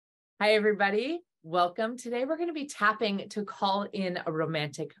Hi, everybody. Welcome. Today, we're going to be tapping to call in a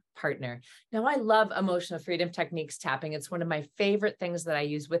romantic partner. Now, I love emotional freedom techniques tapping. It's one of my favorite things that I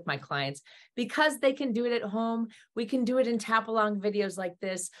use with my clients because they can do it at home. We can do it in tap along videos like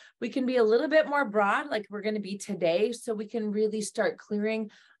this. We can be a little bit more broad like we're going to be today, so we can really start clearing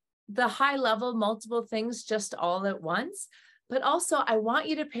the high level, multiple things just all at once. But also, I want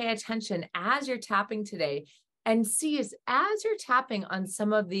you to pay attention as you're tapping today and see as you're tapping on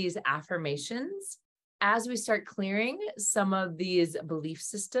some of these affirmations, as we start clearing some of these belief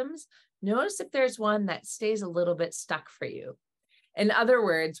systems, notice if there's one that stays a little bit stuck for you. In other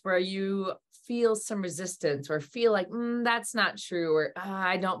words, where you feel some resistance or feel like, that's not true, or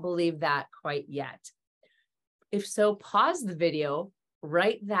I don't believe that quite yet. If so, pause the video,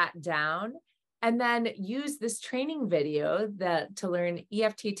 write that down, and then use this training video to learn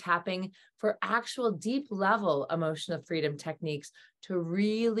EFT tapping for actual deep level emotional freedom techniques to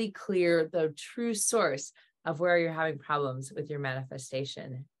really clear the true source of where you're having problems with your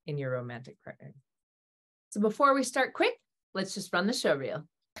manifestation in your romantic partner. So before we start quick, let's just run the show reel.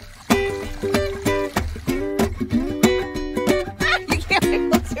 You can't be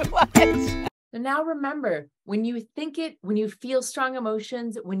able to watch. So now remember, when you think it, when you feel strong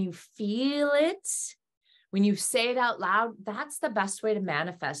emotions, when you feel it, when you say it out loud, that's the best way to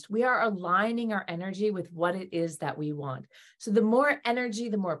manifest. We are aligning our energy with what it is that we want. So the more energy,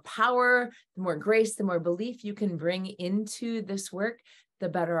 the more power, the more grace, the more belief you can bring into this work, the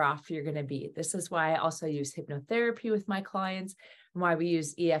better off you're going to be. This is why I also use hypnotherapy with my clients and why we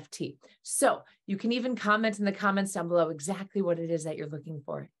use EFT. So you can even comment in the comments down below exactly what it is that you're looking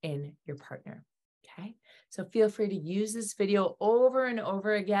for in your partner. Okay. So feel free to use this video over and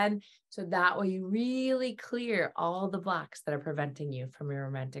over again, so that way you really clear all the blocks that are preventing you from your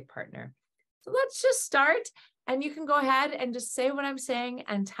romantic partner. So let's just start, and you can go ahead and just say what I'm saying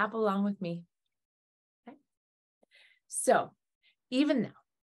and tap along with me. Okay. So even though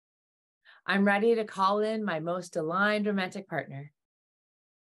I'm ready to call in my most aligned romantic partner,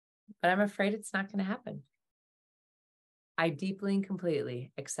 but I'm afraid it's not going to happen, I deeply and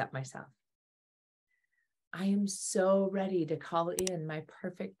completely accept myself. I am so ready to call in my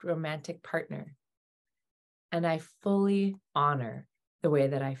perfect romantic partner, and I fully honor the way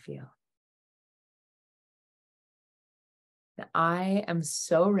that I feel. I am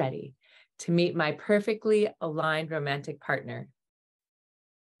so ready to meet my perfectly aligned romantic partner,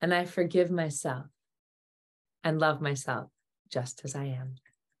 and I forgive myself and love myself just as I am.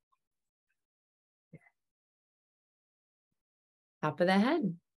 Top of the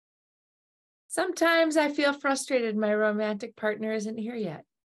head. Sometimes I feel frustrated my romantic partner isn't here yet.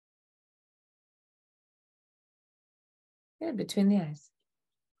 Good, between the eyes.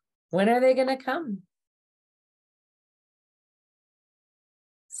 When are they going to come?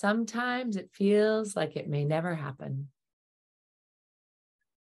 Sometimes it feels like it may never happen.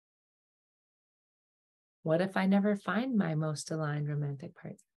 What if I never find my most aligned romantic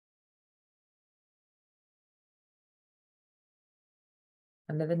partner?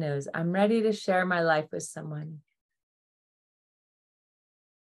 Under the nose, I'm ready to share my life with someone.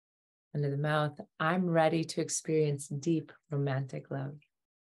 Under the mouth, I'm ready to experience deep romantic love.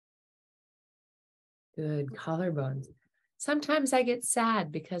 Good, collarbones. Sometimes I get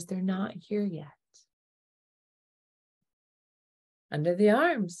sad because they're not here yet. Under the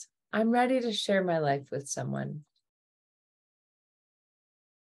arms, I'm ready to share my life with someone.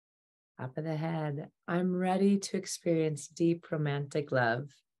 Top of the head, I'm ready to experience deep romantic love.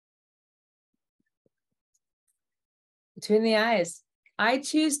 Between the eyes, I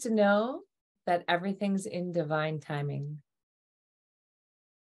choose to know that everything's in divine timing.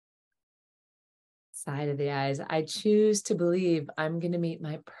 Side of the eyes, I choose to believe I'm going to meet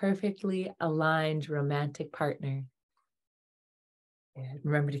my perfectly aligned romantic partner. And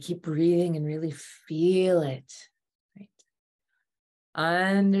remember to keep breathing and really feel it. Right.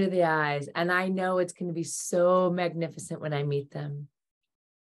 Under the eyes, and I know it's going to be so magnificent when I meet them.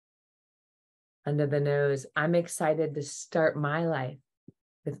 Under the nose, I'm excited to start my life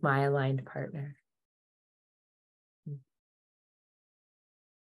with my aligned partner.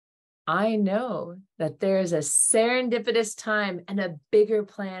 I know that there's a serendipitous time and a bigger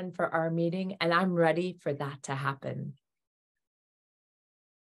plan for our meeting, and I'm ready for that to happen.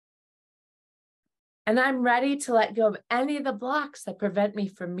 And I'm ready to let go of any of the blocks that prevent me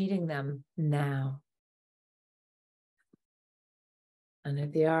from meeting them now. Under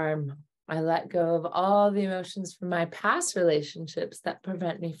the arm, I let go of all the emotions from my past relationships that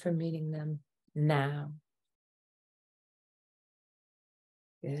prevent me from meeting them now.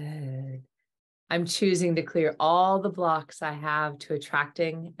 Good. I'm choosing to clear all the blocks I have to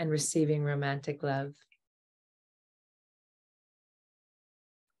attracting and receiving romantic love.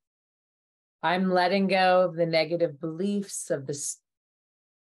 I'm letting go of the negative beliefs of this.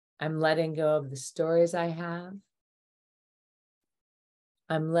 I'm letting go of the stories I have.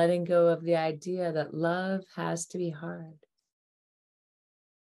 I'm letting go of the idea that love has to be hard.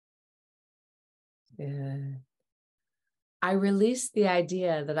 Good. I release the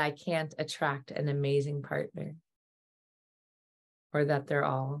idea that I can't attract an amazing partner or that they're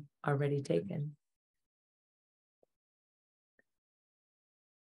all already taken.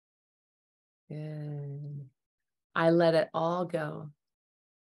 Good. I let it all go.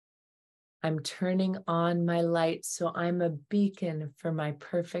 I'm turning on my light so I'm a beacon for my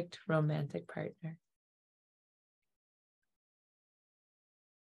perfect romantic partner.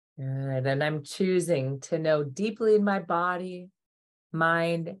 Good. And I'm choosing to know deeply in my body,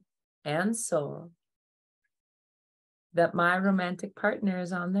 mind, and soul that my romantic partner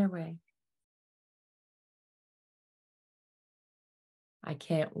is on their way. I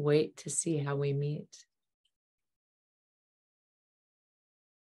can't wait to see how we meet.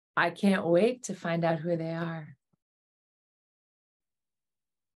 I can't wait to find out who they are.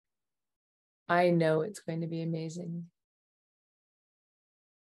 I know it's going to be amazing.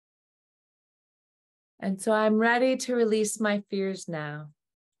 And so I'm ready to release my fears now.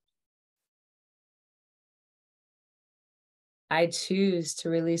 I choose to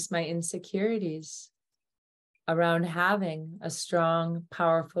release my insecurities around having a strong,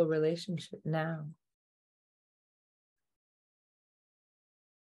 powerful relationship now.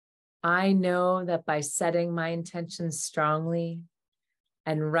 I know that by setting my intentions strongly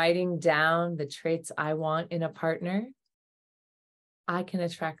and writing down the traits I want in a partner, I can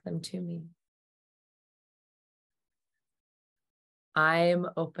attract them to me. I'm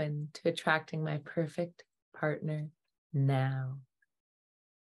open to attracting my perfect partner now.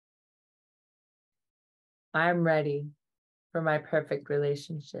 I'm ready for my perfect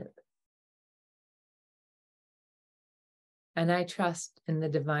relationship. And I trust in the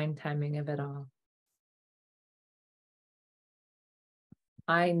divine timing of it all.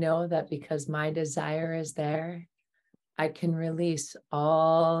 I know that because my desire is there, I can release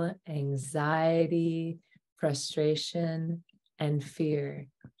all anxiety, frustration, and fear.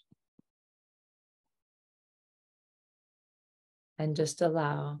 And just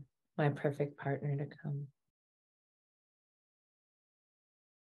allow my perfect partner to come.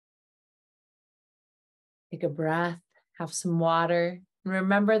 Take a breath, have some water, and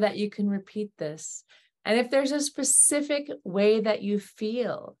remember that you can repeat this. And if there's a specific way that you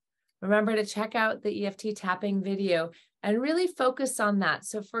feel, remember to check out the EFT tapping video and really focus on that.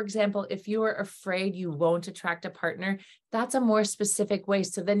 So for example, if you are afraid you won't attract a partner, that's a more specific way.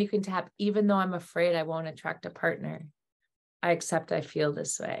 So then you can tap, even though I'm afraid I won't attract a partner, I accept I feel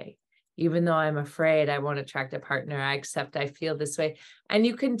this way. Even though I'm afraid I won't attract a partner, I accept I feel this way. And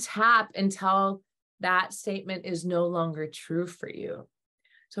you can tap until that statement is no longer true for you.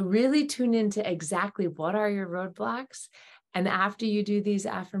 So really tune into exactly what are your roadblocks. And after you do these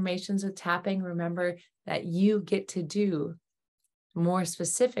affirmations with tapping, remember that you get to do more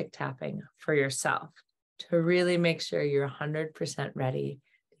specific tapping for yourself to really make sure you're 100% ready,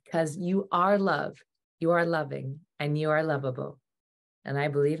 because you are love, you are loving, and you are lovable. And I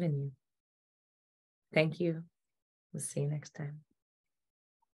believe in you. Thank you. We'll see you next time.